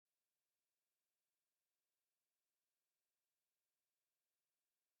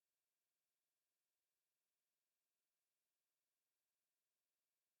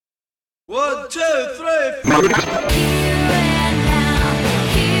1, 2, 3, 4.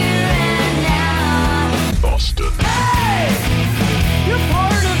 Boston. Hey! You're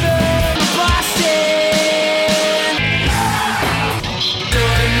part of it! Boston!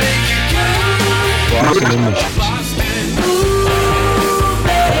 Gonna make you good! Boston English. Ooh,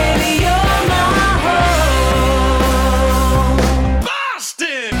 baby, you're my home!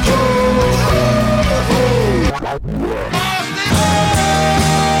 Boston!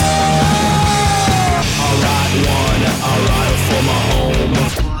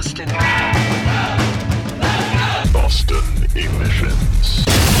 Boston Emissions.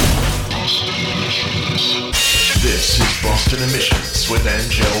 This is Boston Emissions with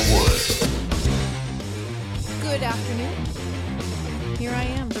Angel Wood. Good afternoon. Here I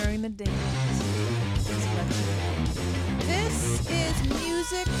am during the day. This is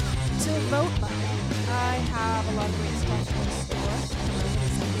music to vote by. I have a lot of great stuff in store.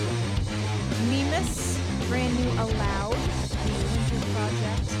 Nemus, brand new Aloud, the Winter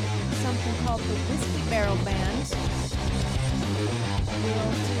Project, something called the Whiskey Barrel Band.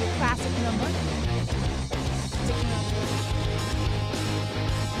 We'll do a classic number.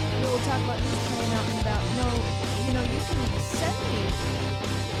 We will talk about who's playing out and about. No, you can send me.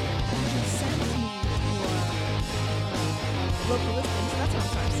 You can send me your local listings. That's what I'm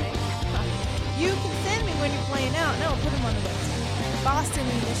trying to say. You can send me when you're playing out. No, put them on the website.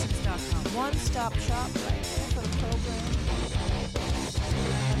 BostonEmissions.com. One-stop shop right there for the program.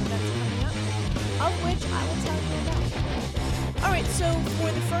 Events coming up, of which I will tell you about. All right, so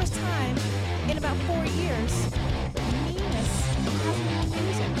for the first time in about 4 years, Nemus has new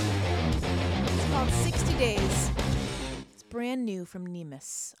music. It's called 60 Days. It's brand new from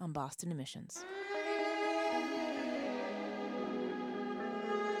Nemus on Boston Emissions.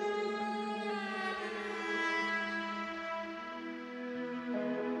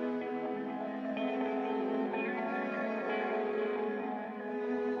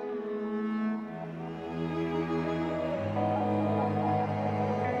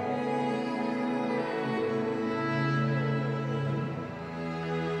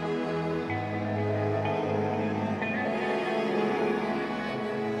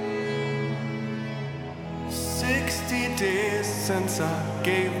 Since I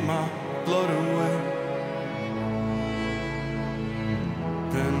gave my blood away,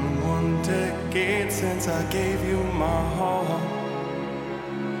 been 1 decade since I gave you my heart.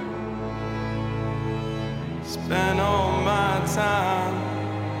 Spent all my time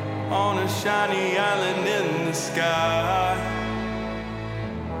on a shiny island in the sky.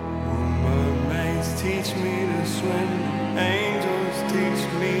 Mermaids teach me to swim, angels teach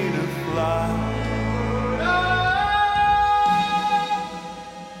me to fly.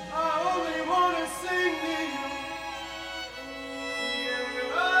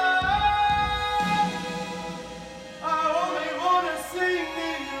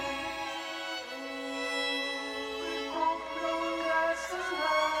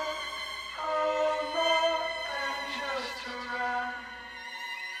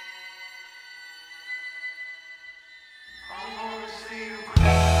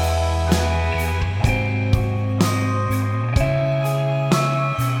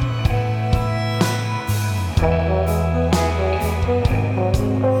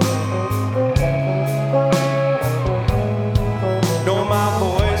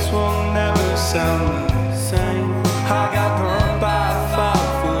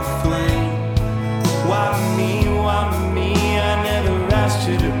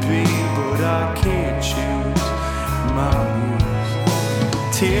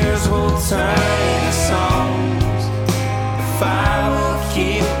 Tears will turn into songs. The fire will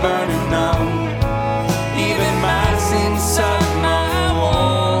keep burning on. Even mice inside my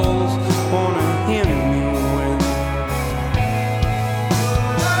walls wanna hear me win.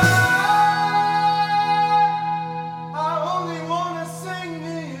 I only wanna sing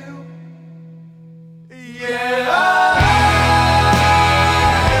to you. Yeah.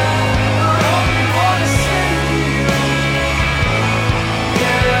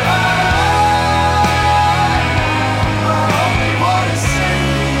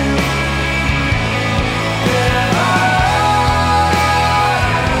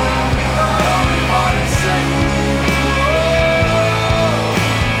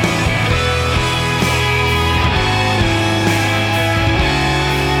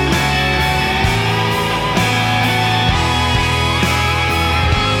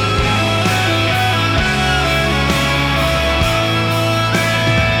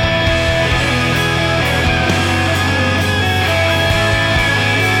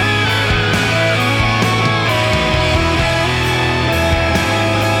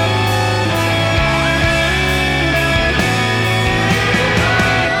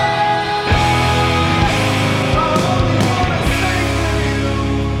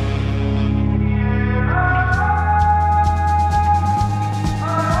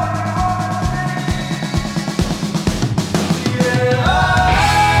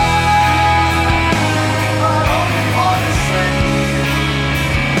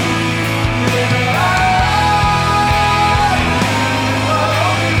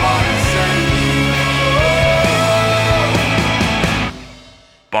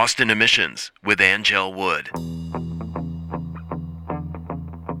 Boston Emissions with Angel Wood.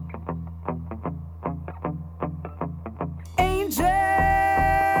 Angel,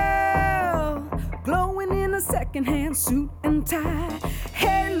 glowing in a secondhand suit and tie.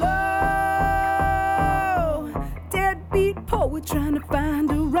 Hello, deadbeat poet trying to find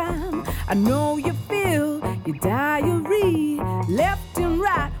a rhyme. I know you feel your diary, left and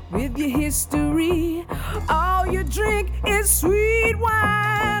right with your history. All you drink is sweet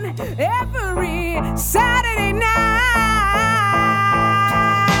wine every Saturday night.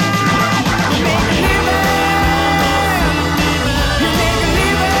 You make a living, you make a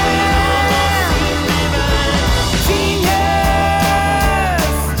living, genius.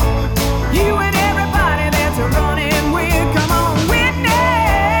 You and everybody that's running with, come on,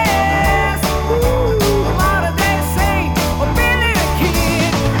 witness. Ooh, what do they say? Oh, Billy the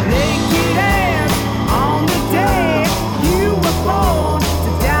Kid, naked ass on the day you were born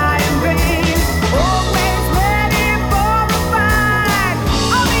to die in vain. Always ready for a fight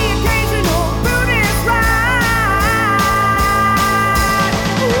on the occasional Buddhist ride.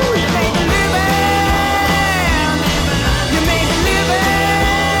 Ooh, you make a living, you make a living,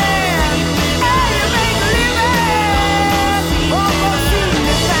 hey, you make a living. Almost seeing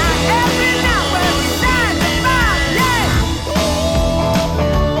the time every night when we 9 to 5, yeah.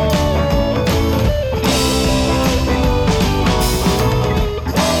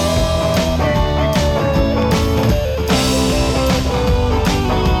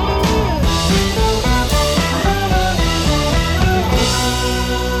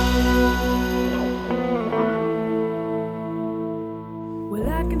 Well,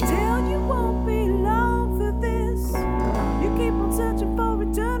 I can tell you won't be long for this. You keep on searching for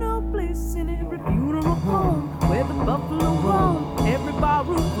eternal bliss in every funeral home where the buffalo roam. Every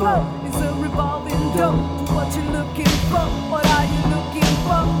barroom floor is a revolving door to what you're looking for. What are you looking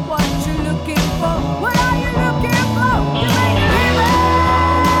for? What you looking for? What are you looking for? You make a living.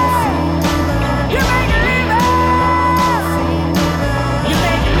 You make a living. You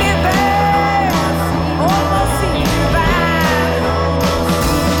make a living. Almost see you divine.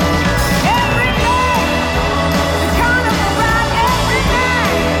 Every day, the carnival ride every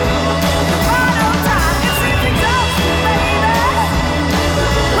night. The final time, it seems exhausting, baby.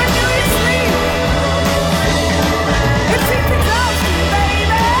 When do you sleep? It seems exhausting,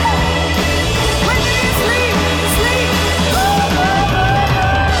 baby. When do you sleep? Sleep. Oh, oh, oh,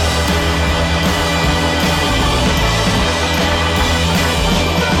 oh.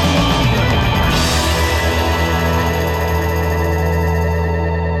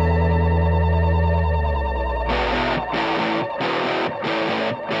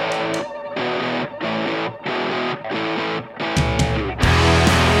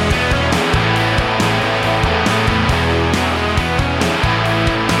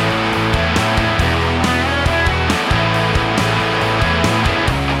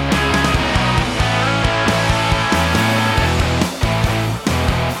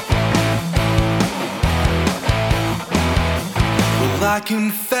 Well, I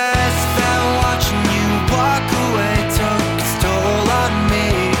confess that watching you walk away took its toll on me.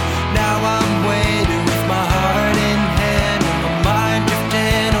 Now I'm waiting with my heart in hand and my mind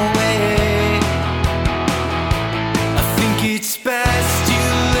drifting away. I think it's best you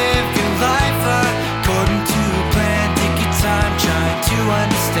live your life according to plan. Take your time trying to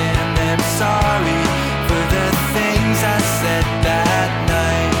understand. I'm sorry for the things I said that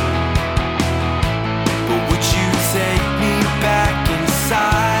night. But would you take me back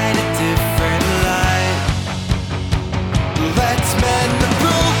inside a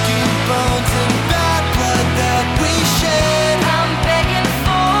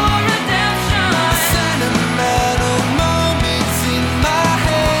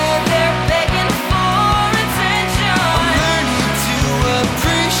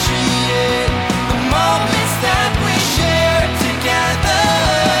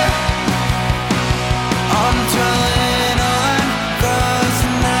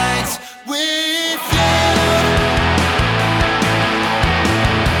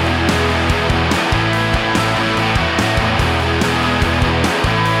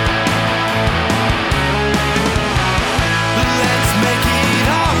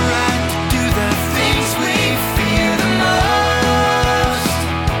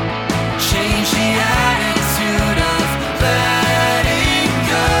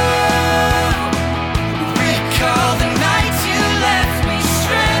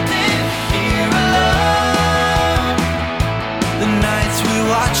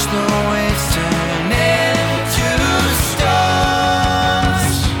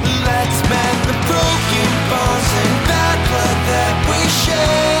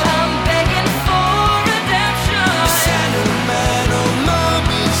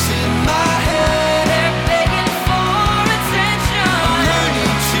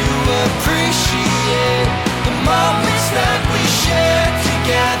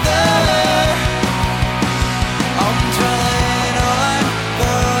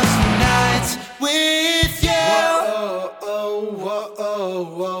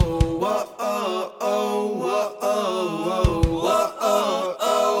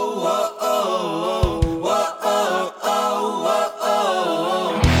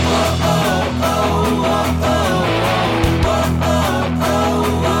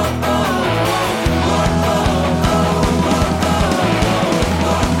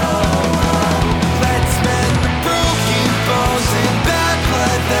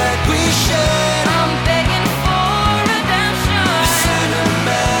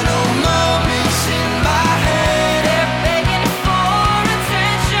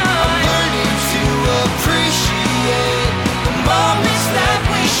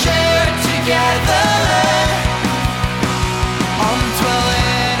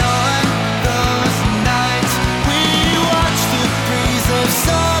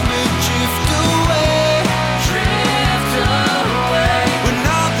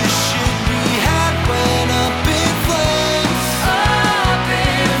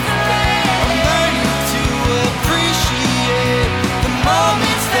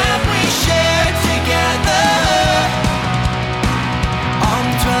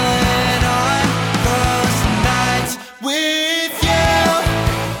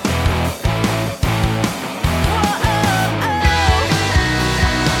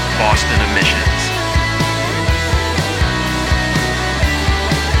Boston Emissions.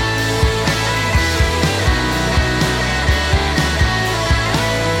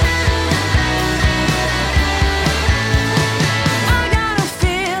 I got a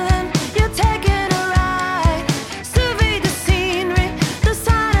feeling you're taking a ride. Survey the scenery, the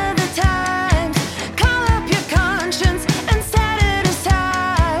sign of the times. Call up your conscience and set it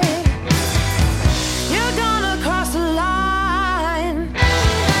aside. You're gonna cross the line.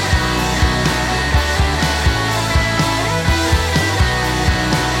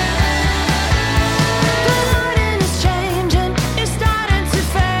 The lighting is changing, it's starting to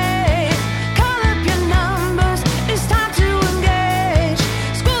fade. Call up your numbers, it's time to engage.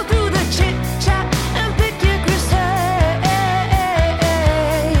 Scroll through the chit chat and pick your crusade.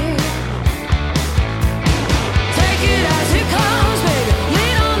 Take it as it comes, baby.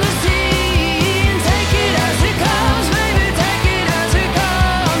 Lean on the scene. Take it as it comes, baby. Take it as it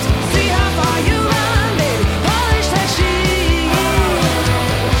comes. See how far you run, baby. Polish that sheet.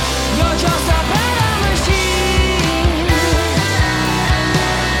 You're just a better machine.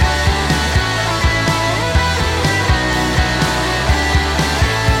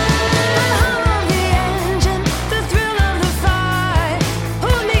 The hum of the engine, the thrill of the fight.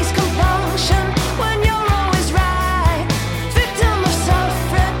 Who needs compulsion when you're always right? Victim of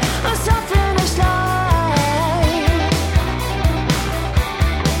suffering, a suffering life.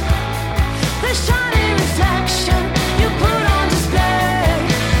 The shiny reflection you put on display.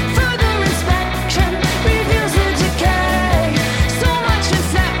 Further inspection reveals the decay. So much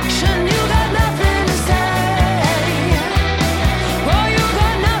inflection, you got nothing to say. Oh, you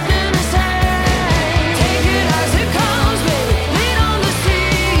got nothing to say. Take it as it comes, baby. Lean on the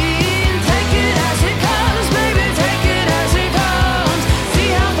scene. Take it as it comes, baby. Take it as it comes. See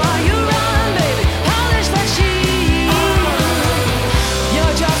how far you run, baby. Polish that sheet.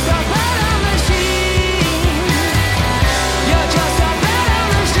 You're just a better machine. You're just a better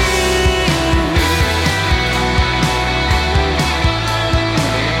machine.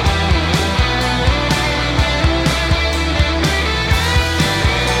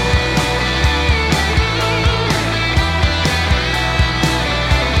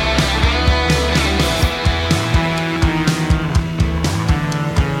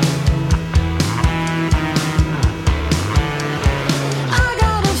 I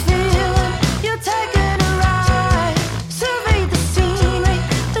got a feeling you're taking a ride. Survey the scenery,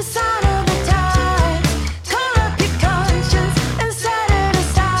 the sign of the times. Call up your conscience and set it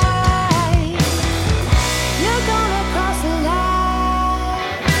aside. You're gonna cross the line.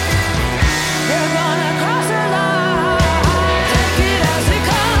 You're gonna cross the line. Take it as it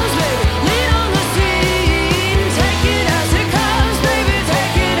comes, baby. Lean on the scene. Take it as it comes, baby.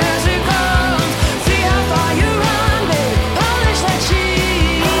 Take it as it comes. See how far you run, baby. Polish that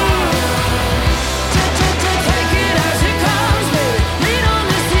sheet. Take it as it comes, baby. Lean on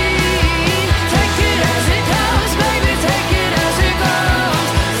the scene. Take it as it comes, baby. Take it as it comes.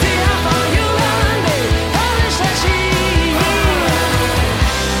 See how far you run, baby. Polish that sheet.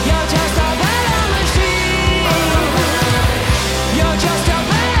 You're just a better machine. You're just a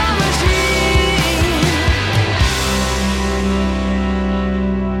better machine.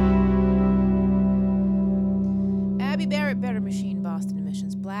 Abby Barrett, Better Machine, Boston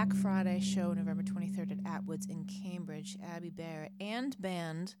Emissions. Black Friday show, November 23rd at Atwoods in Cambridge. Abby Barrett and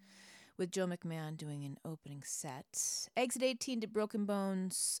band with Joe McMahon doing an opening set. Exit 18 to Broken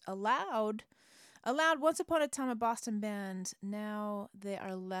Bones. Allowed once upon a time a Boston band. Now they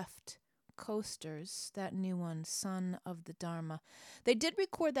are Left Coasters. That new one, Son of the Dharma. They did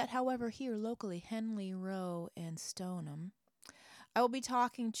record that, however, here locally, Henley Row and Stoneham. I will be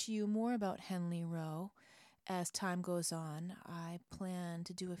talking to you more about Henley Row as time goes on. I plan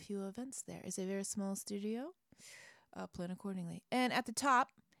to do a few events there. It's a very small studio. Plan accordingly. And at the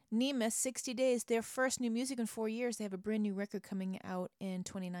top, Nemus, 60 Days, their first new music in 4 years. They have a brand new record coming out in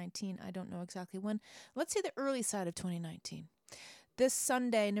 2019. I don't know exactly when. Let's say the early side of 2019. This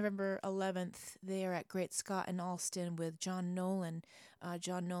Sunday, November 11th, they are at Great Scott in Alston with John Nolan.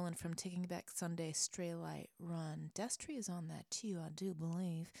 John Nolan from Taking Back Sunday, Stray Light Run. Destry is on that too, I do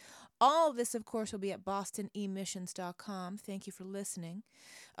believe. All of this, of course, will be at bostonemissions.com. Thank you for listening.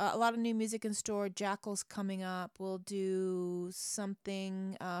 A lot of new music in store. Jackal's coming up. We'll do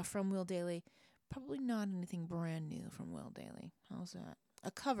something from Will Daly. Probably not anything brand new from Will Daly. How's that?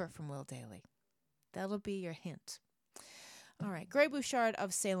 A cover from Will Daly. That'll be your hint. All right, Gray Bouchard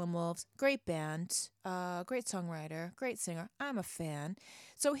of Salem Wolves, great band, great songwriter, great singer. I'm a fan.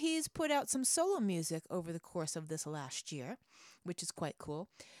 So he's put out some solo music over the course of this last year, which is quite cool.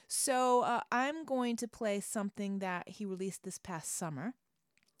 So I'm going to play something that he released this past summer.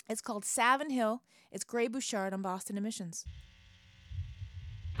 It's called Savin Hill. It's Gray Bouchard on Boston Emissions.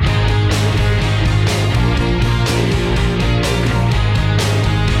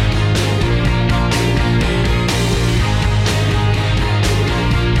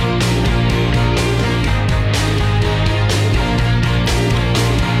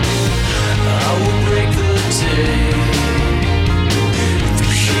 I will break the day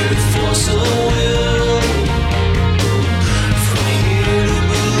through sheer force of will. From here to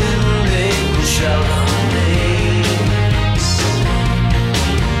Berlin, they will shout our names.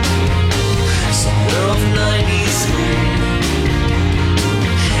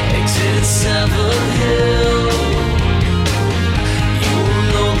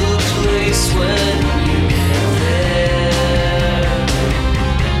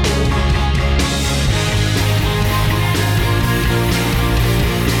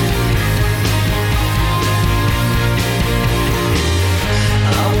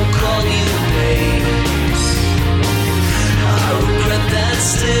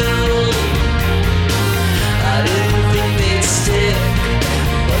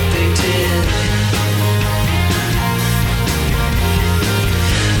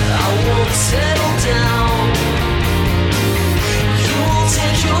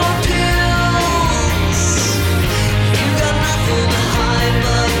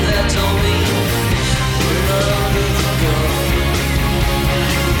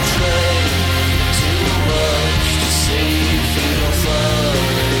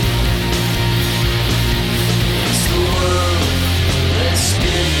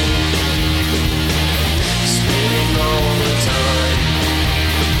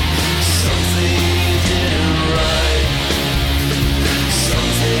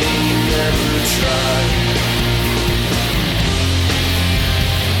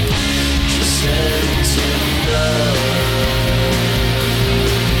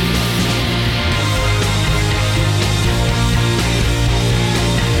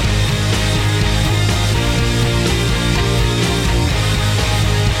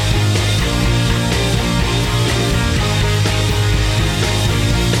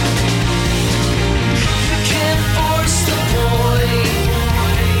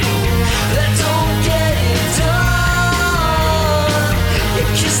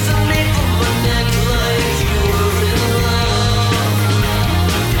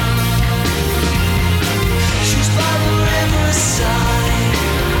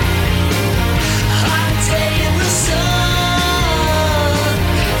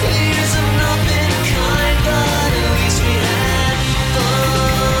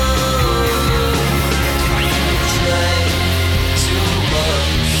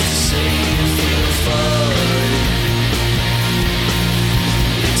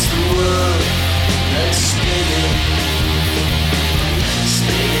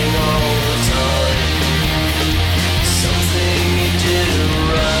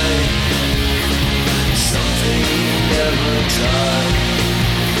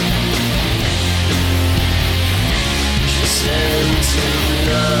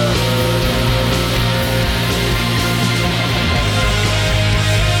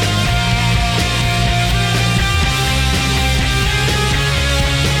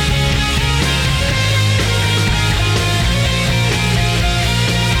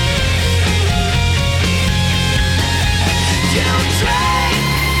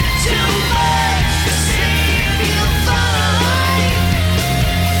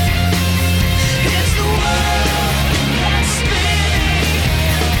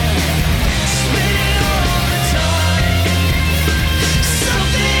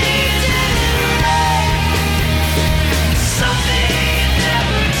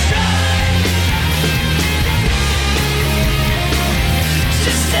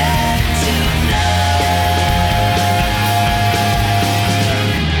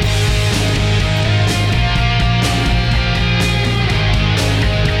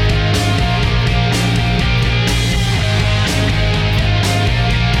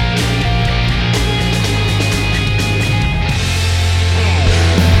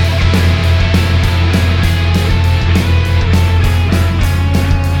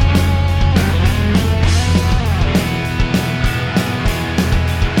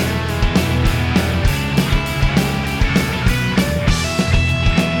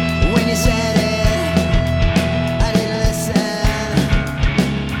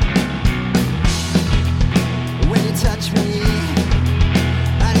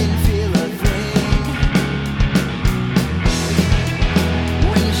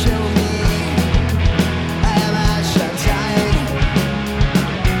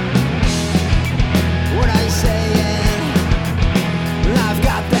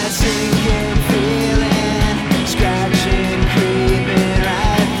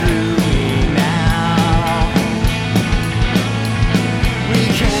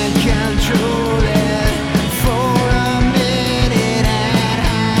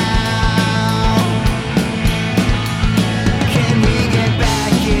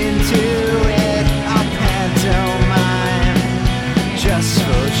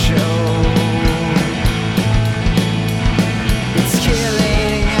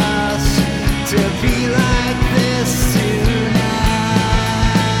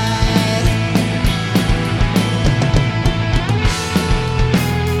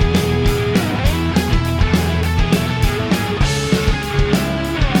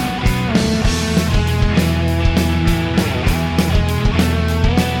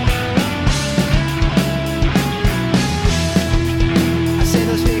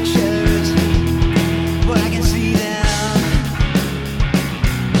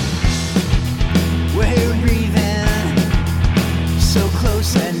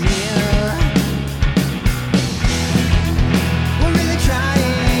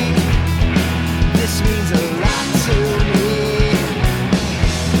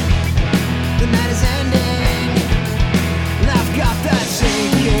 night is ending. And I've got that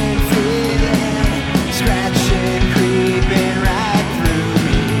sinking feeling, scratching, creeping right through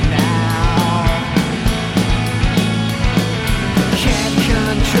me now. Can't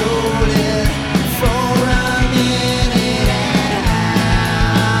control it for a minute and out.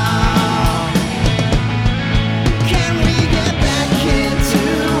 Can we get back into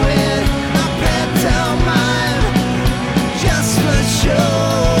it? A pantomime, just for show.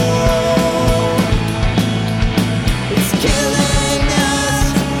 It's killing us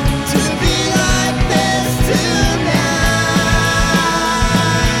to be like this tonight.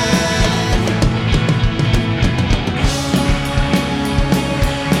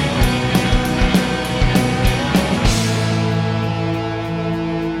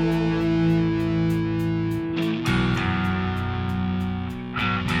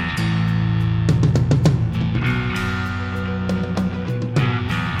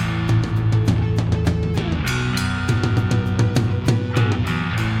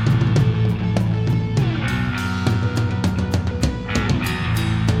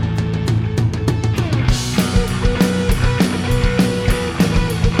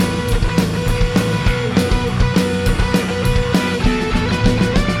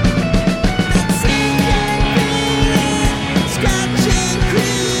 Scratching,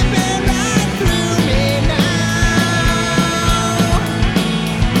 creeping right through me now.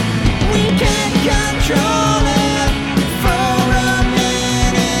 We can't control it for a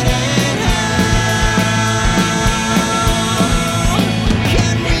minute and out.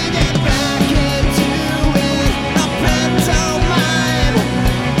 Can we get back into it? A pantomime,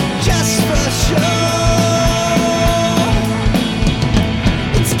 just for show.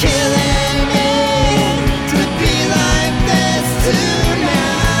 It's killing me to be like this tonight.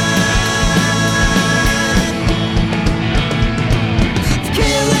 It's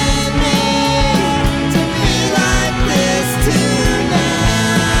killing me to be like this tonight.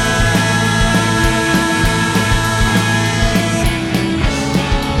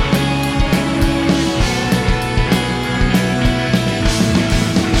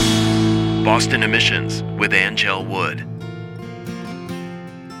 Boston Emissions with Angel Wood.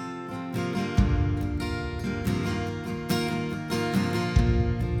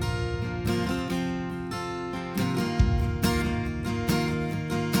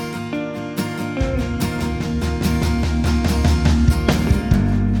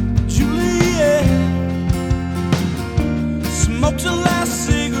 Juliet smokes her last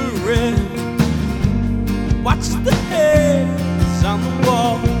cigarette, watches the heads on the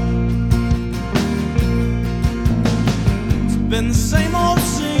wall. It's been the same old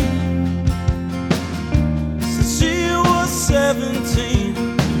scene since she was 17.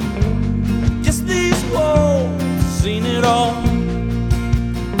 Guess these walls have seen it all.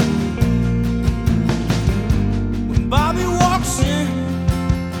 When Bobby walks in,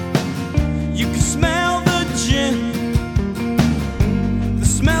 you can smell the gin, the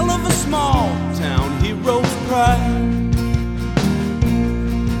smell of a small town hero's pride.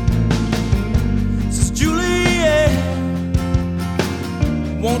 Says Juliet,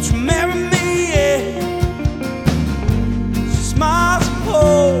 won't you marry me? Yeah. She smiles and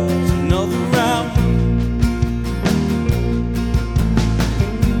pulls another round.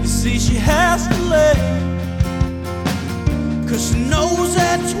 You see, she has to let, 'cause she knows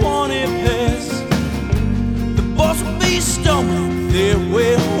at 20 past, the boss will be stumbling their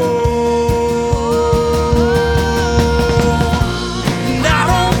way home. And I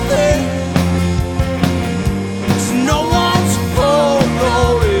don't think it's no one's fault,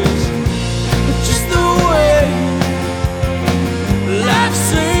 Lord, it's just the way life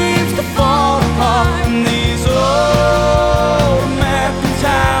seems to fall apart in these old American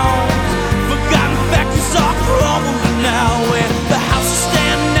towns. Forgotten factories are crumbling now, and the houses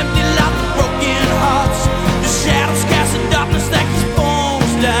stand empty like broken hearts. The shadows cast a darkness that keeps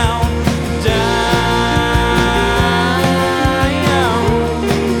bones down, down.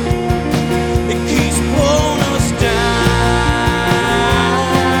 It keeps pulling us down.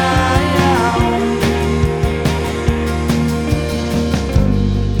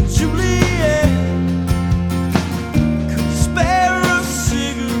 Juliet, could you spare a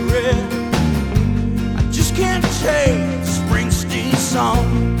cigarette? I just can't take Springsteen song.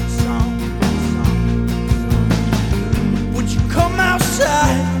 Would you come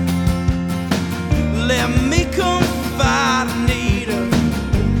outside? Let me confide. I need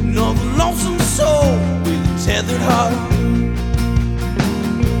another lonesome soul with a tethered heart.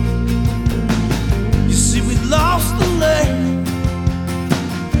 You see, we lost the lane,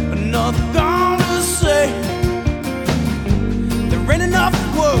 another gone to say there ain't enough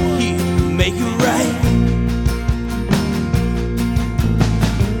work here to make make it right.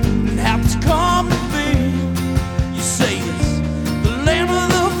 And how it's come to be, you say it's the land of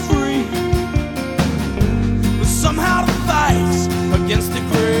the free, but somehow the fight's against the grain.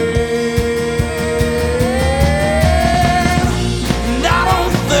 And I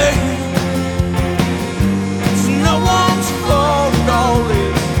don't think it's no one's fault at all.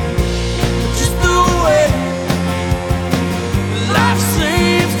 It's just the way life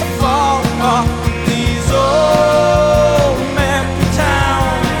seems to fall apart in these old American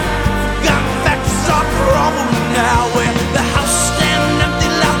towns. Forgotten factories are crumbling now, where the houses stand empty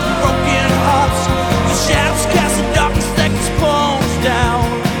like broken hearts. The shadows cast the darkness that gets pulls down,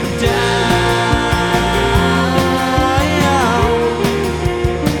 down.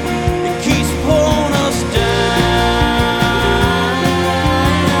 It keeps pulling us down.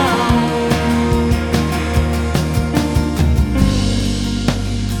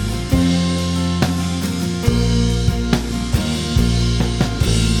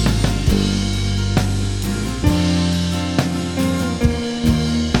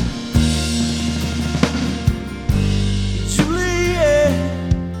 Juliet,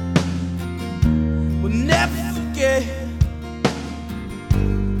 we'll never forget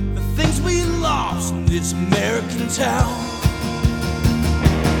the things we lost in this American town.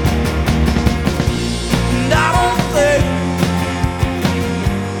 And I don't think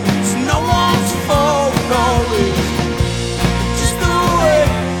it's no one's fault at all. It's just the way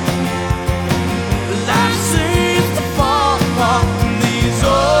life seems to fall apart in these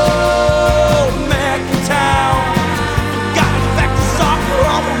old American towns. Forgotten factories are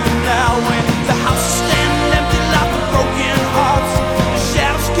crumbling now, when the houses stand empty like broken hearts. The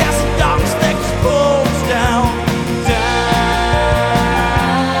shadows cast the darkness that gets pulled down, down.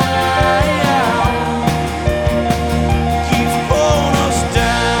 Keeps pulling us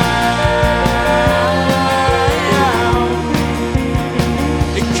down.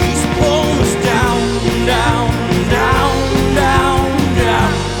 It keeps pulling us down, down, down, down,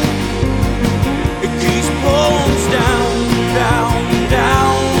 down. It keeps pulling us down, down,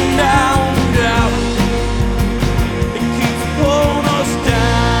 down, down, down. It keeps pulling us down.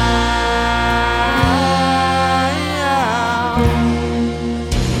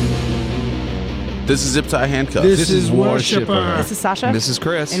 This is Zip Tie Handcuffs. This is Worshipper. This is Sasha. This is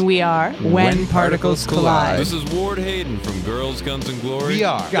Chris. And we are When Particles Collide. This is Ward Hayden from Girls, Guns, and Glory. We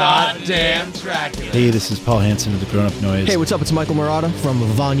are Goddamn Dracula. Hey, this is Paul Hansen of the Grown Up Noise. Hey, what's up? It's Michael Murata from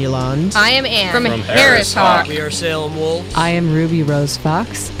Vanyaland. I am Anne from Harris Hawk. We are Salem Wolf. I am Ruby Rose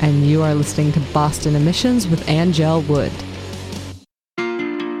Fox, and you are listening to Boston Emissions with Angel Wood.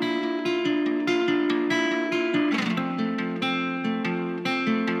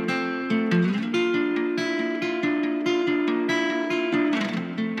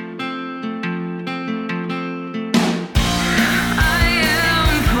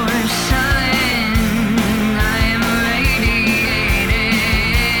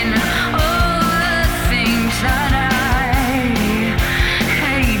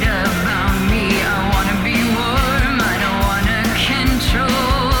 I wanna be warm, I don't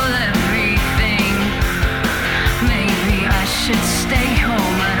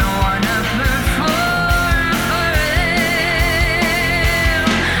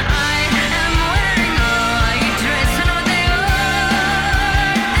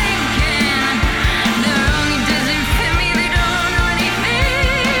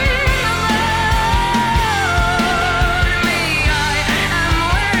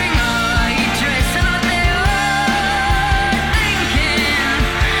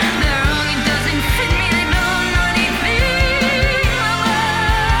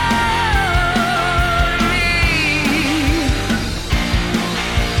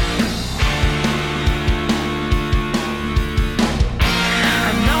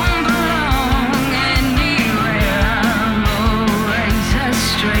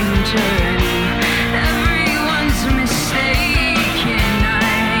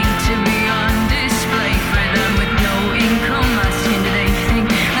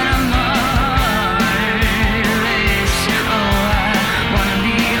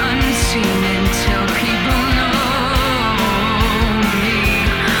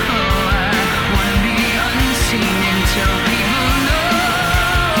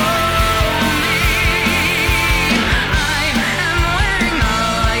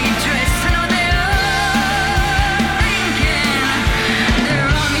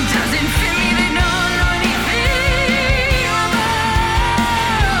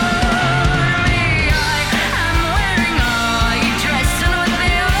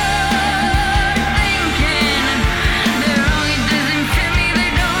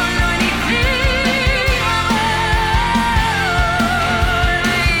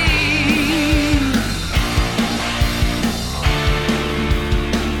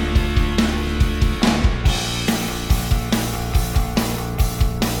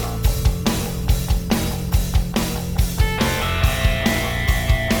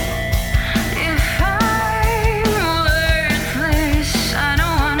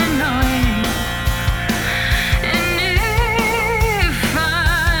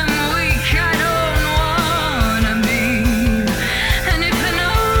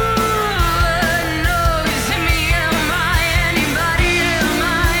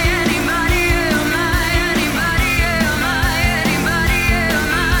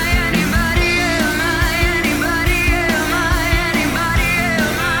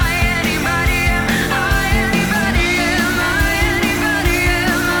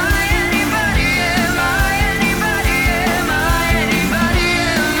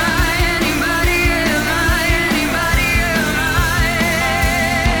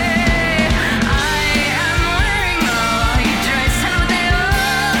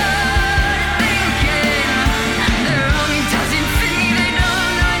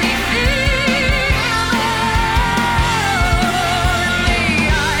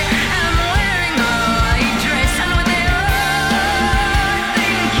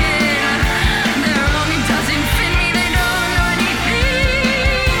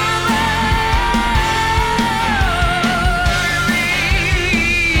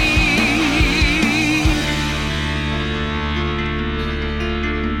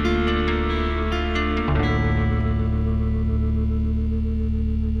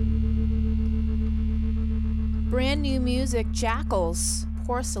Brand new music, Jackals,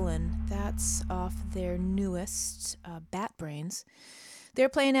 Porcelain. That's off their newest, Bat Brains. They're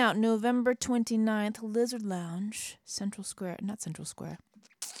playing out November 29th, Lizard Lounge, Central Square, not Central Square,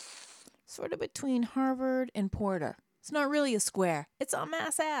 sort of between Harvard and Porter. It's not really a square. It's on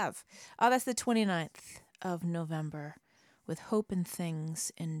Mass Ave. That's the 29th of November with Hope and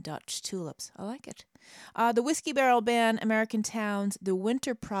Things in Dutch Tulips. I like it. The Whiskey Barrel Band, American Towns, The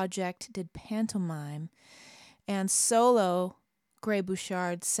Winter Project did Pantomime, and solo, Gray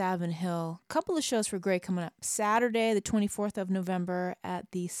Bouchard, Savin Hill. A couple of shows for Gray coming up. Saturday, the 24th of November at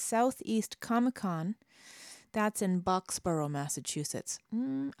the Southeast Comic-Con. That's in Boxborough, Massachusetts.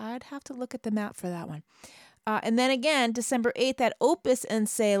 I'd have to look at the map for that one. And then again, December 8th at Opus in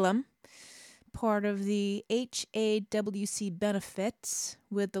Salem, part of the HAWC benefit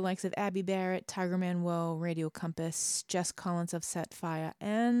with the likes of Abby Barrett, Tiger Man Woe, Radio Compass, Jess Collins of Set Fire,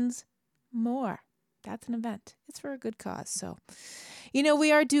 and more. That's an event. It's for a good cause. So,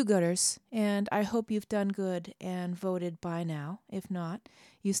 we are do-gooders, and I hope you've done good and voted by now. If not,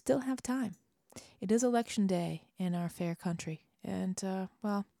 you still have time. It is election day in our fair country, and,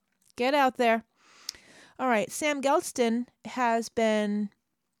 get out there. All right, Sam Gelston has been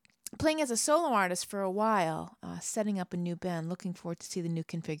playing as a solo artist for a while, setting up a new band. Looking forward to see the new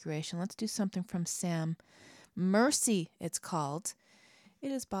configuration. Let's do something from Sam. Mercy, it's called.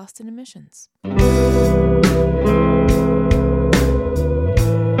 It is Boston Emissions.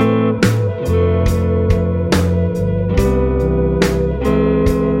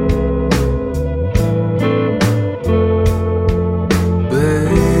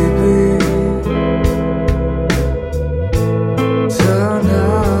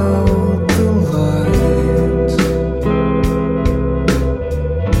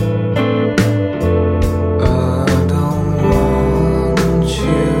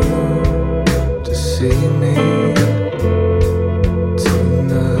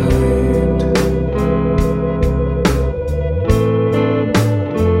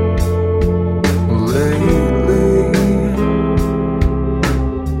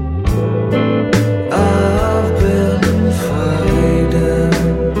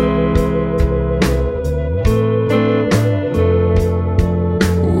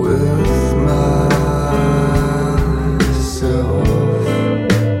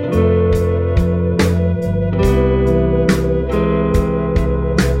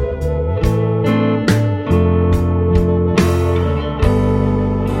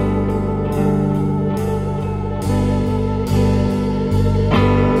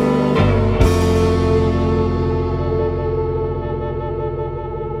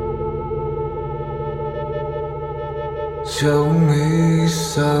 Show me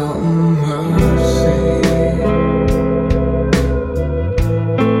some mercy.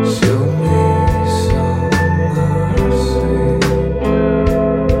 Show me some mercy.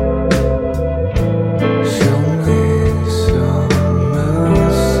 Show me some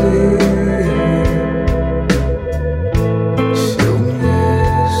mercy. Show me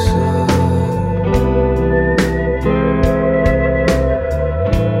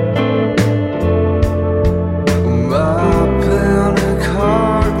my panic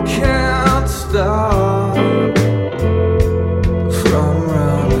heart can't stop from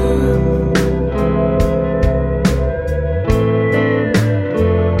running.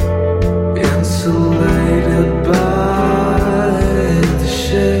 Insulated by the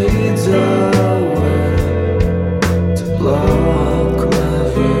shades I wear to block my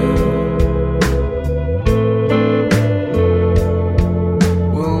view.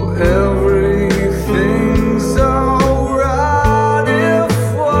 Well, everything's alright if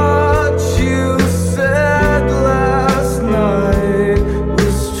what you said last night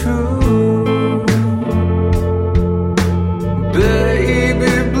was true.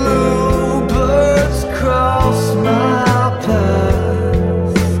 Baby, bluebirds cross my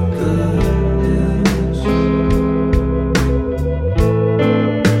path. Good news.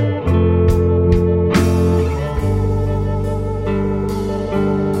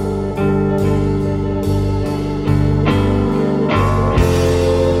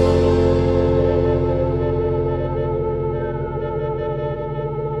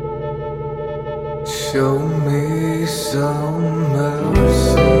 Show me some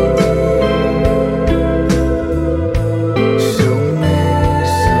mercy. Show me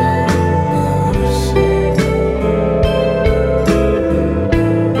some mercy.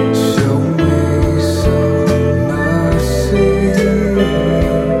 Show me some mercy.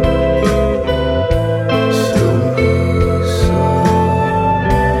 Show me some.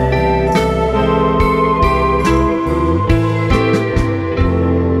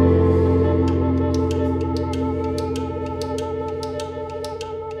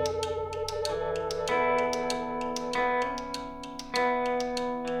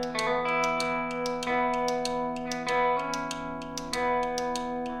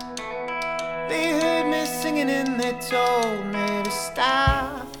 They heard me singing and they told me to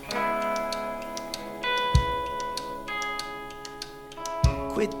stop.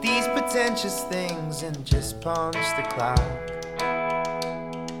 Quit these pretentious things and just punch the clock.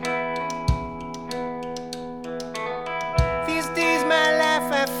 These days my life,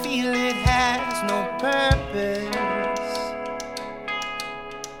 I feel it has no purpose.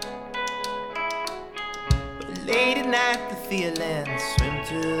 But late at night the feelings swim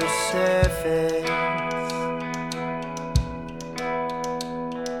to the surface.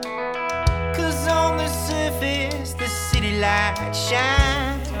 'Cause on the surface the city lights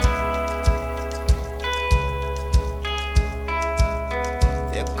shine.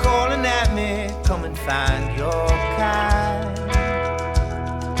 They're calling at me, come and find your kind.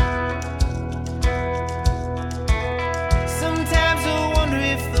 Sometimes I wonder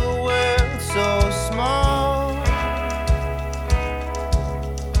if the world's so small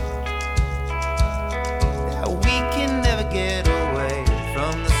that we can never get away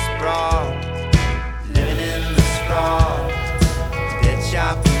from the sprawl. Living in the sprawl, dead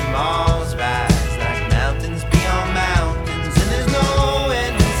chopping malls rise like mountains beyond mountains, and there's no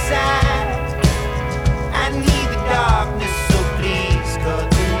end in sight. I need the darkness, so please cut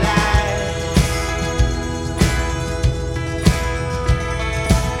the lights.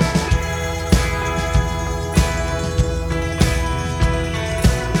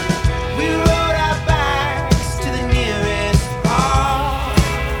 We rode our bikes to the nearest park,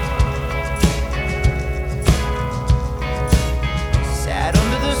 sat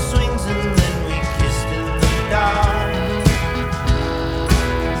under the swings and then we kissed in the dark.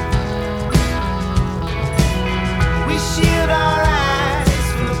 We shield our eyes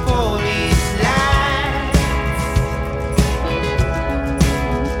from the police lights.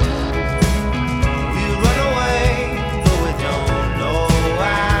 We run away, but we don't know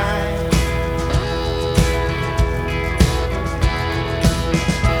why.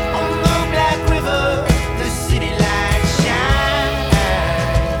 On the Black River, the city lights shine.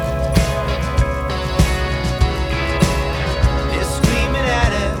 They're screaming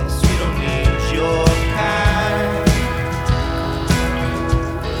at us, we don't need your kind.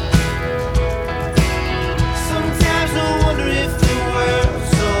 Sometimes I wonder if the world's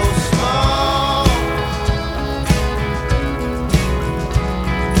so small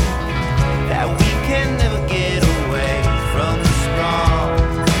that we can never get away from the sprawl.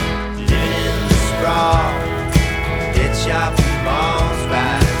 Living in the sprawl, dead chopping malls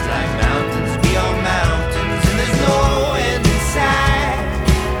rise like mountains beyond mountains, and there's no end in sight.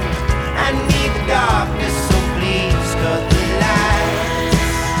 I need the darkness, so please cut the lights.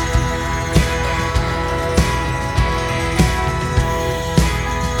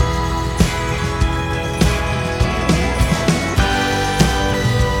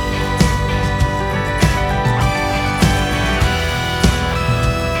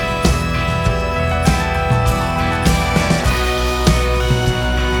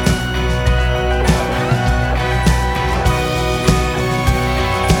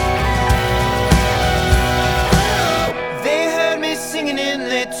 They heard me singing and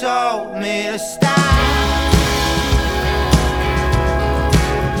they told me to stop.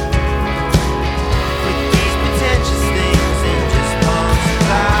 With these pretentious things and just punch the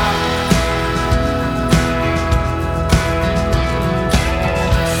clock.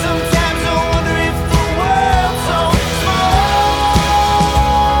 Sometimes I wonder if the world's so small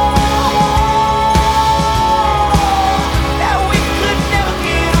that we could never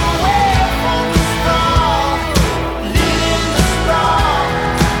get away from the sprawl. Living in the sprawl,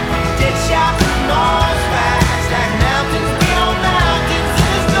 dead chopping malls rise like mountains beyond mountains, and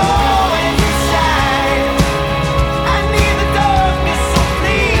there's no end in sight. I need the darkness, so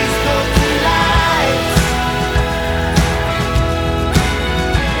please cut the lights.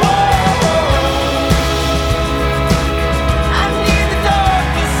 Whoa. I need the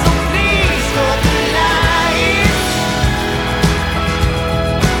darkness, so please cut the lights.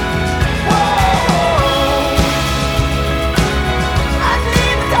 Whoa. I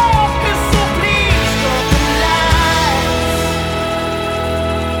need the darkness, so please cut the lights.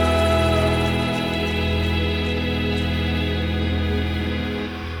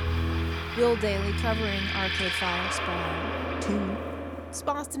 Will Daly covering Arcade Fire Spawn 2. It's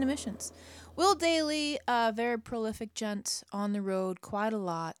Boston Emissions. Will Daly, a very prolific gent on the road, quite a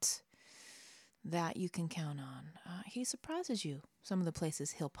lot that you can count on. He surprises you, some of the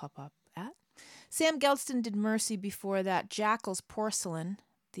places he'll pop up at. Sam Geldston did Mercy before that, Jackal's Porcelain,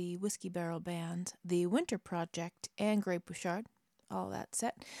 the Whiskey Barrel Band, the Winter Project, and Great Bouchard, all that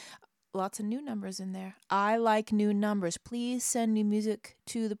set. lots of new numbers in there. I like new numbers. Please send me music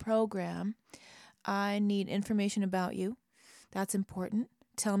to the program. I need information about you. That's important.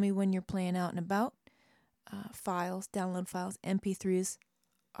 Tell me when you're playing out and about. Files, download files, MP3s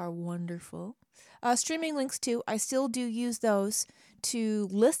are wonderful. Streaming links too. I still do use those to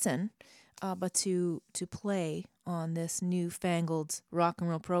listen, but to play on this newfangled rock and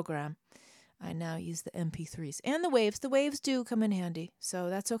roll program, I now use the MP3s and the waves. The waves do come in handy, so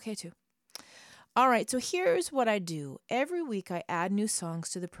that's okay too. All right, so here's what I do. Every week I add new songs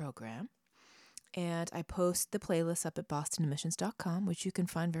to the program, and I post the playlist up at bostonemissions.com, which you can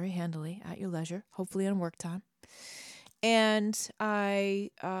find very handily at your leisure, hopefully on work time. And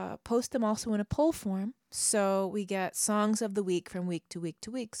I post them also in a poll form, so we get songs of the week from week to week to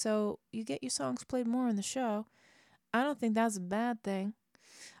week. So you get your songs played more in the show. I don't think that's a bad thing.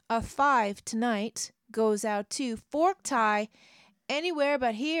 5 tonight goes out to Fork Tie, Anywhere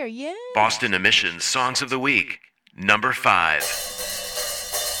But Here, yeah. Boston Emissions Songs of the Week, number 5.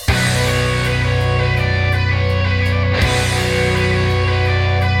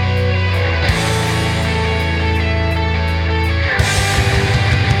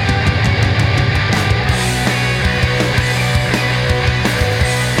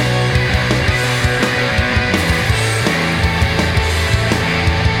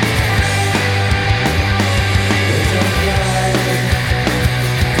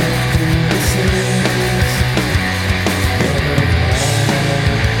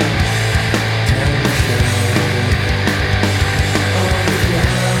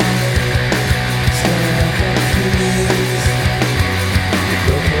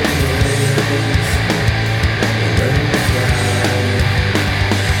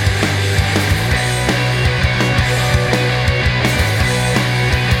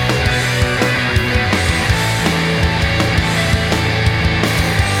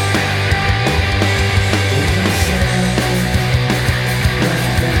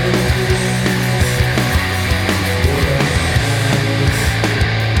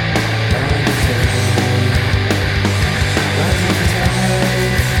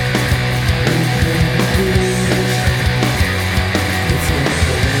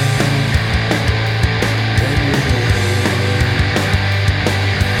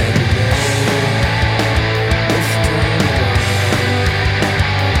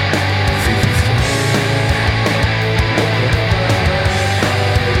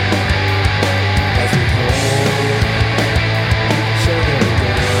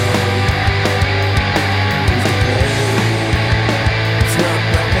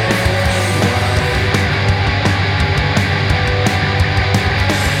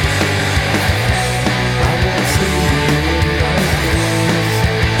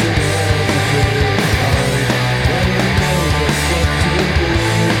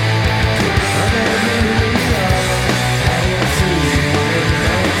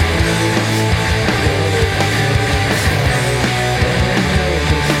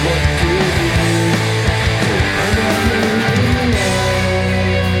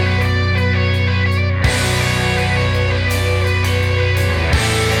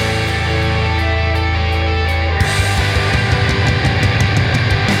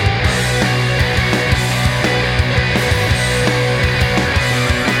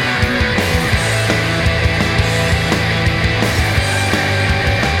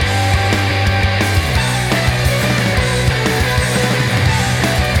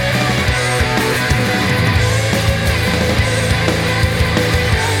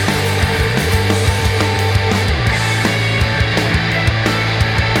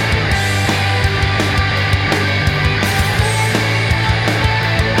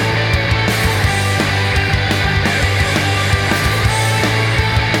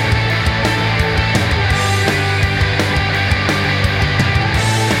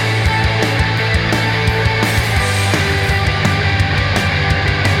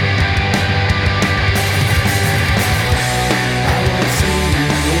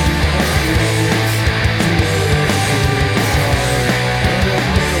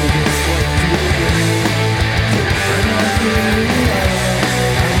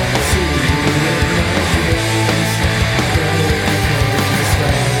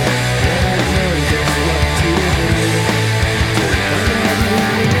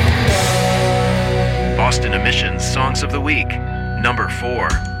 Songs of the Week, number 4.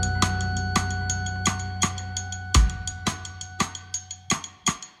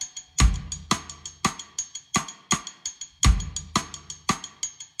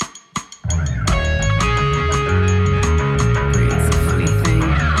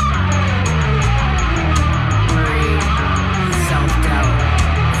 Self-doubt,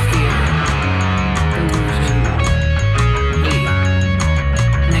 fear.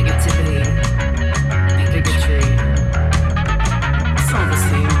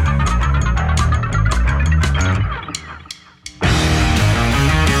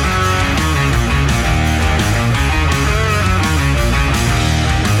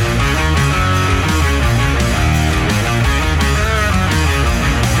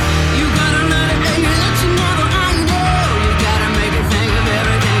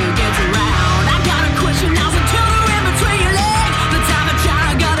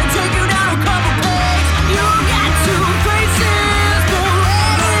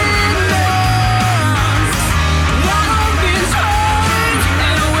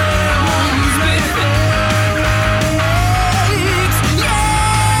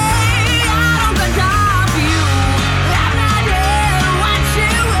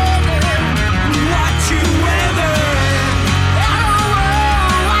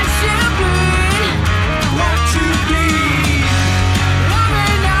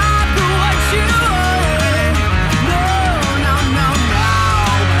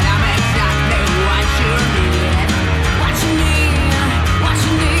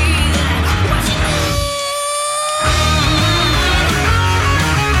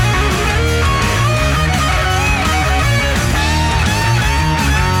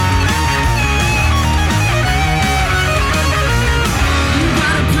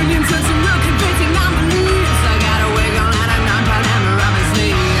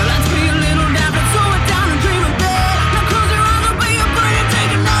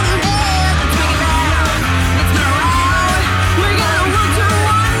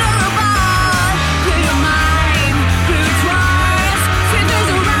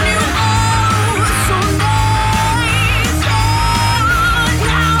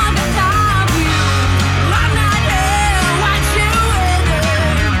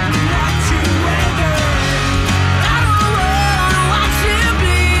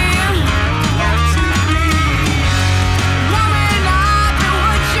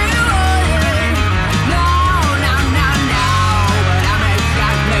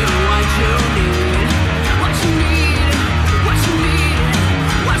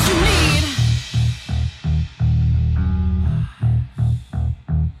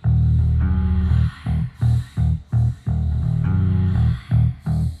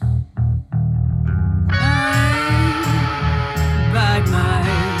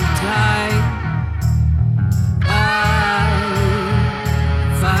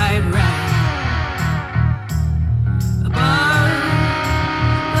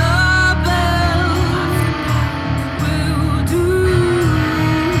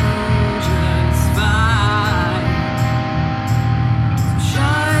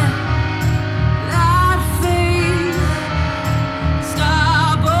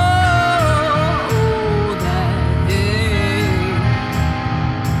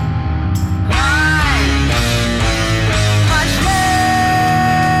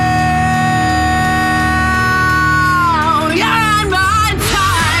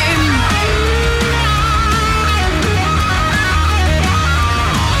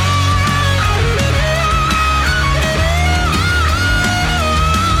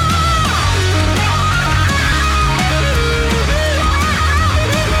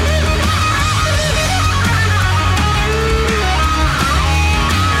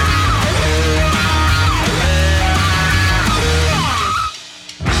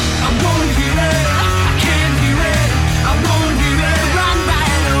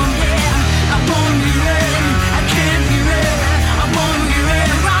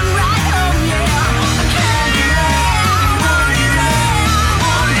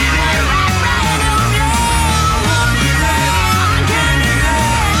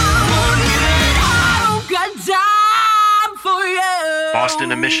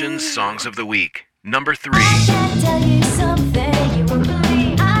 Boston Emissions Songs of the Week. Number 3. I can tell you something you won't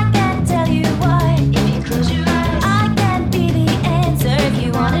believe. I can tell you why if you close your eyes. I can be the answer if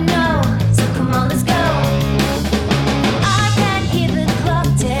you wanna know. So come on, let's go. I can hear the clock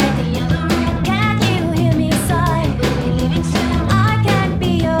tick in the other room. Can you hear me sigh? We'll be leaving soon. I can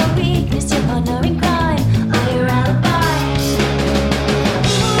be your weakness, your partner in crime, or your alibi.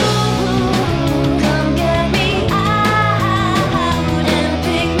 Ooh, come get me out and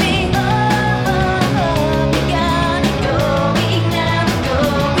pick me up. We got it going now,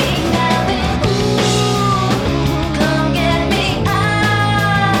 going now. Ooh, come get me out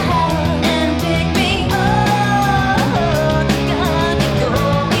and pick me up. We got it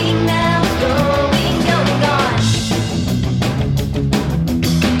going now, going, gone.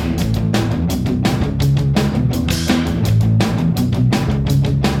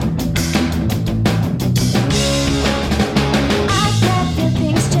 I can feel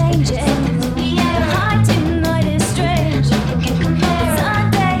things changing. Your heart tonight is strange.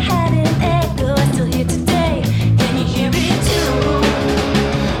 Sunday had an echo, I still hear today. Can you hear it too?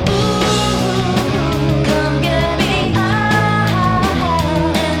 Ooh, come get me out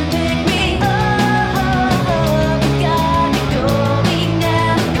and pick me up. We got it going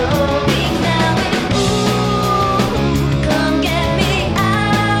now, going now. Ooh, come get me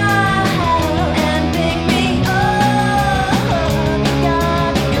out and pick me up. We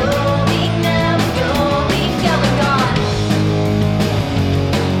got it going now, going, gone.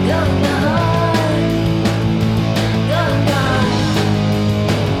 Going,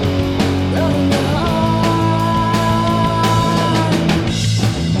 Going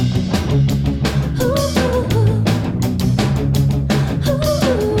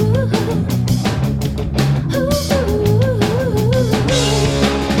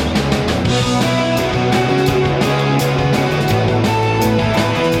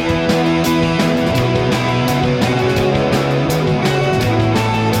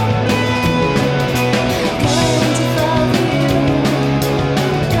to follow you,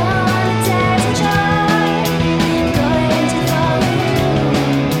 gonna take a charge. Going to follow you,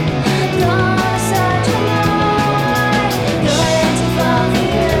 gonna search for more. Going to follow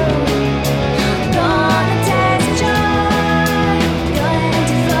you, gonna take a charge. Going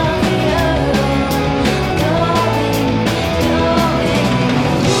to follow you, going.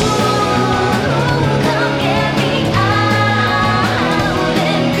 Ooh, come get me out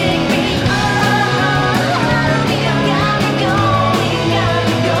and pick me up. You got me going, got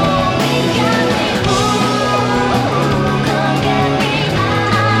me going, got me. Ooh, come get me out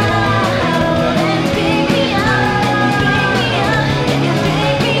and pick me up, pick me up, you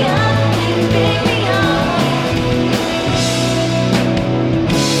pick me up, pick me up.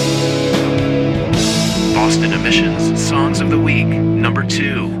 Boston Emissions Songs of the Week. Number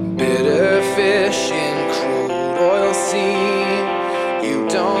 2. Bitter fish in crude oil sea. You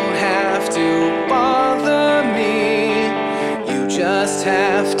don't have to bother me. You just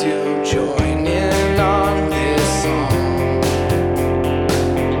have to join in on this song.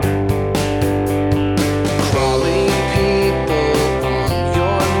 Crawling people on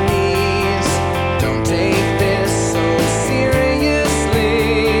your knees. Don't take this so seriously.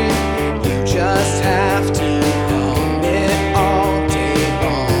 You just have to hum it all day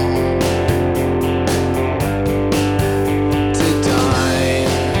long. To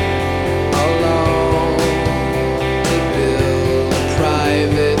dine alone, to build a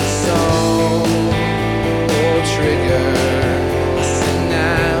private zone, or trigger a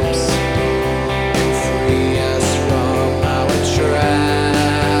synapse and free us from our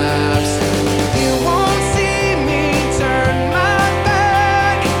traps. You won't see me turn my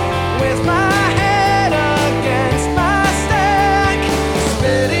back with my head against my stack,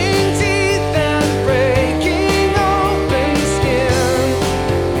 spitting teeth and breaking open skin.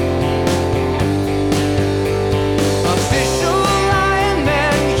 Official Lion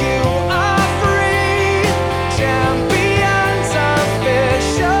Man, you are free. Champions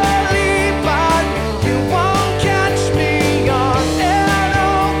officially, but you won't catch me on an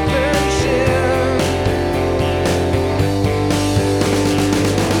open chin.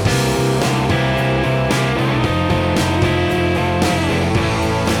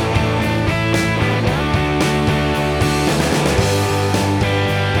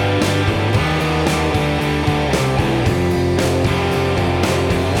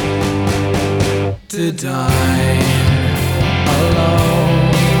 To dine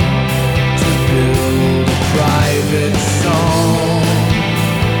alone, to build a private zone,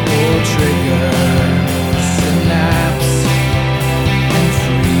 or trigger a synapse and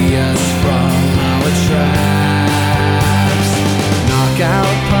free us from our traps. Knock out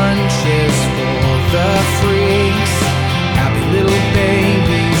wishes for the freaks, happy little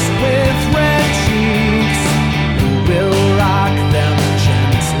babies with red cheeks, who will rock them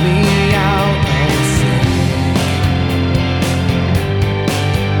gently out of sync.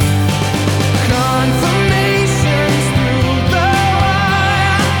 Confirmations through the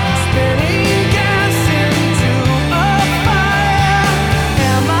wire, spinning gas into a fire.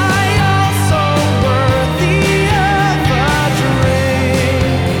 Am I also worthy of a drink?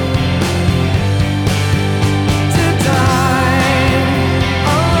 To die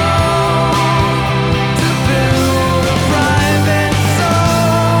alone, to build a private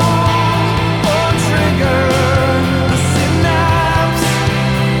zone, or trigger the synapse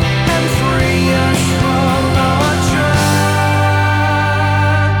and free us from our traps.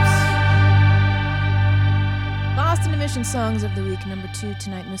 Boston Emission Songs of the Week, number 2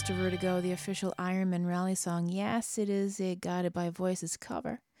 tonight, Mr. Vertigo, the official Ironman rally song. Yes, it is a Guided by Voices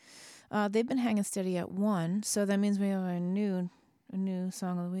cover. They've been hanging steady at 1, so that means we have a new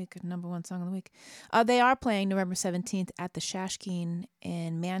song of the week, a number 1 song of the week. They are playing November 17th at the Shashkeen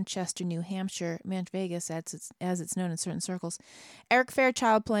in Manchester, New Hampshire, Manch Vegas, as it's known in certain circles. Eric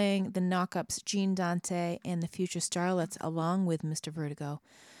Fairchild playing the Knockups, Gene Dante, and the Future Starlets, along with Mr. Vertigo.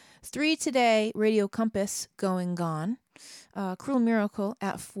 3 today, Radio Compass, Going Gone. Cruel Miracle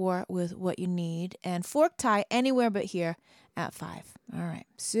at 4 with What You Need. And Fork Tie, Anywhere But Here at 5. All right.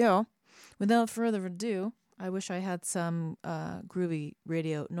 So, without further ado, I wish I had some groovy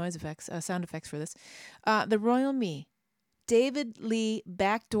radio noise effects, sound effects for this. The Royal Me, David Lee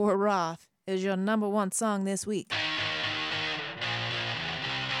Backdoor Roth is your number 1 song this week.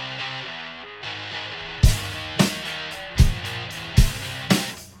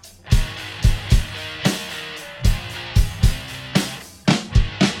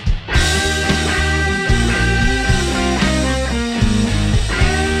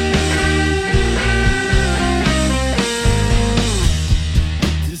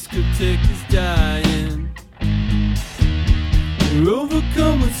 Discotheque is dying. We're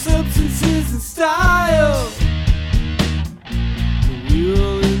overcome with substances and style. We're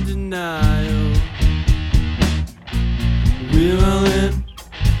all in denial. We're all in.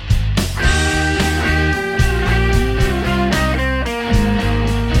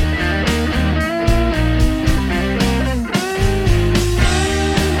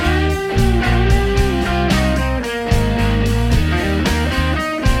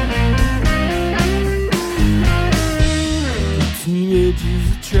 Teenagers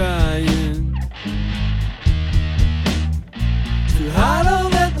are trying to hide all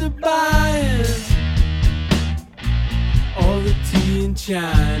that they're buying. All the tea in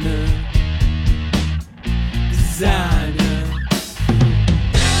China, designer.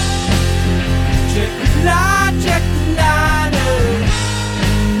 Check the line, check the liner.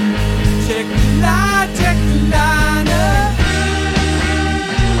 Check the line, check the liner.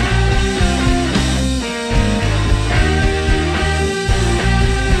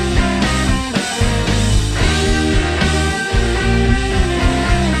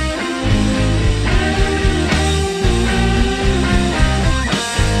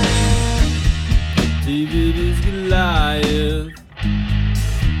 David is Goliath,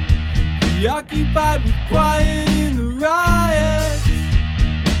 preoccupied with quiet in the riots,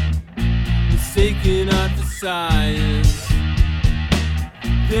 mistaken art for science.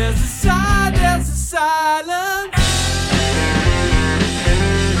 There's a sign, there's a silence.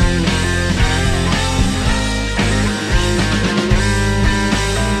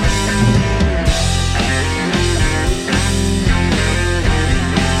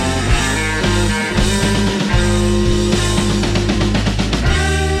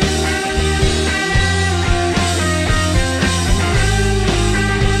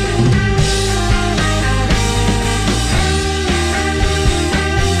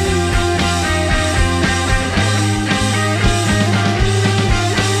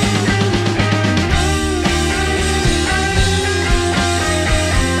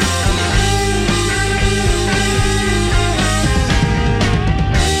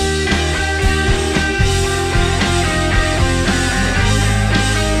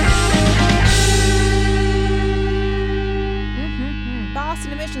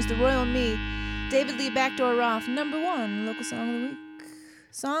 Boston Emissions, The Royal Me, David Lee Backdoor Roth, number 1 local song of the week.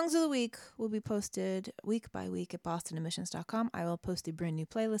 Songs of the week will be posted week by week at bostonemissions.com. I will post a brand new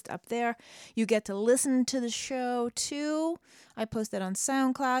playlist up there. You get to listen to the show too. I post that on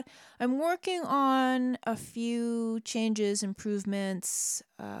SoundCloud. I'm working on a few changes, improvements,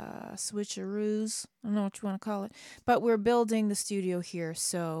 switcheroos. I don't know what you want to call it. But we're building the studio here,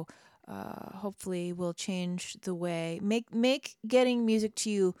 so hopefully we'll change the way, make getting music to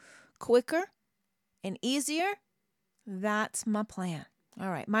you quicker and easier, that's my plan.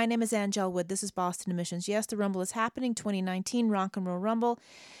 All right, my name is Angel Wood. This is Boston Emissions. Yes, the Rumble is happening. 2019 Rock and Roll Rumble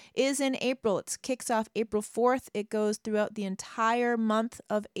is in April. It kicks off April 4th. It goes throughout the entire month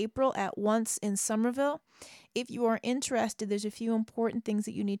of April at once in Somerville. If you are interested, there's a few important things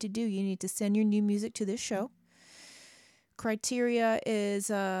that you need to do. You need to send your new music to this show. Criteria is,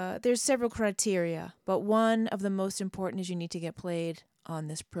 there's several criteria, but one of the most important is you need to get played on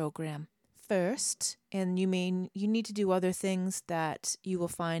this program first, and you need to do other things that you will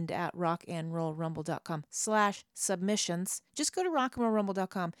find at rockandrollrumble.com/submissions. Just go to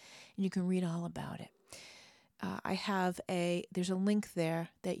rockandrollrumble.com and you can read all about it. There's a link there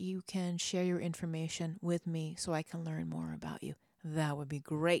that you can share your information with me so I can learn more about you. That would be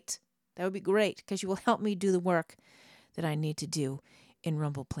great. That would be great because you will help me do the work that I need to do in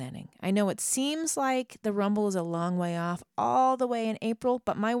Rumble planning. I know it seems like the Rumble is a long way off, all the way in April,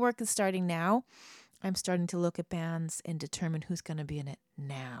 but my work is starting now. I'm starting to look at bands and determine who's going to be in it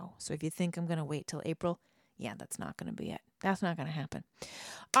now. So if you think I'm going to wait till April, yeah, that's not going to be it. That's not going to happen.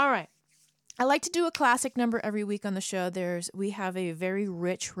 All right. I like to do a classic number every week on the show. We have a very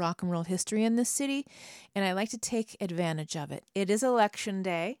rich rock and roll history in this city, and I like to take advantage of it. It is election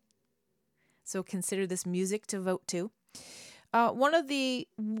day, so consider this music to vote to. One of the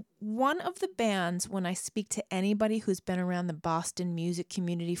bands, when I speak to anybody who's been around the Boston music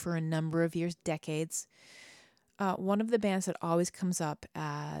community for a number of years, decades, one of the bands that always comes up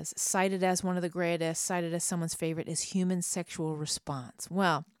as cited as one of the greatest, cited as someone's favorite, is Human Sexual Response.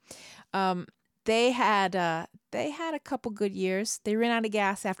 Well, they had a couple good years. They ran out of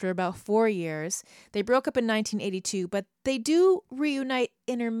gas after about 4 years. They broke up in 1982, but they do reunite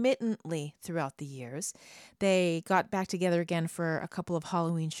intermittently throughout the years. They got back together again for a couple of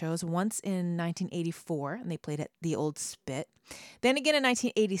Halloween shows, once in 1984, and they played at the Old Spit. Then again in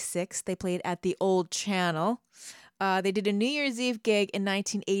 1986, they played at the Old Channel. They did a New Year's Eve gig in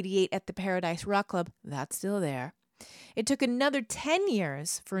 1988 at the Paradise Rock Club. That's still there. It took another 10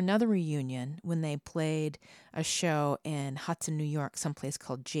 years for another reunion when they played a show in Hudson, New York, someplace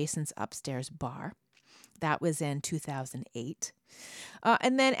called Jason's Upstairs Bar. That was in 2008.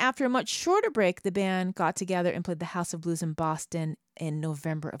 And then after a much shorter break, the band got together and played the House of Blues in Boston in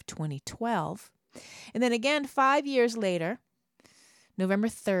November of 2012. And then again, 5 years later, November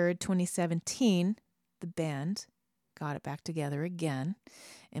 3rd, 2017, the band got it back together again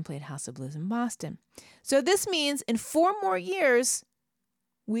and played House of Blues in Boston. So this means in 4 more years,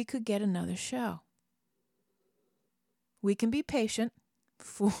 we could get another show. We can be patient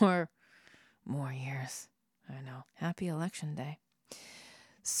for more years. I know. Happy Election Day.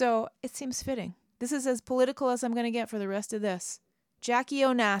 So it seems fitting. This is as political as I'm going to get for the rest of this. Jackie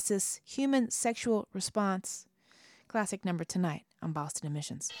Onassis, Human Sexual Response. Classic number tonight on Boston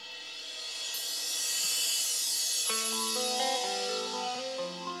Emissions. Hey!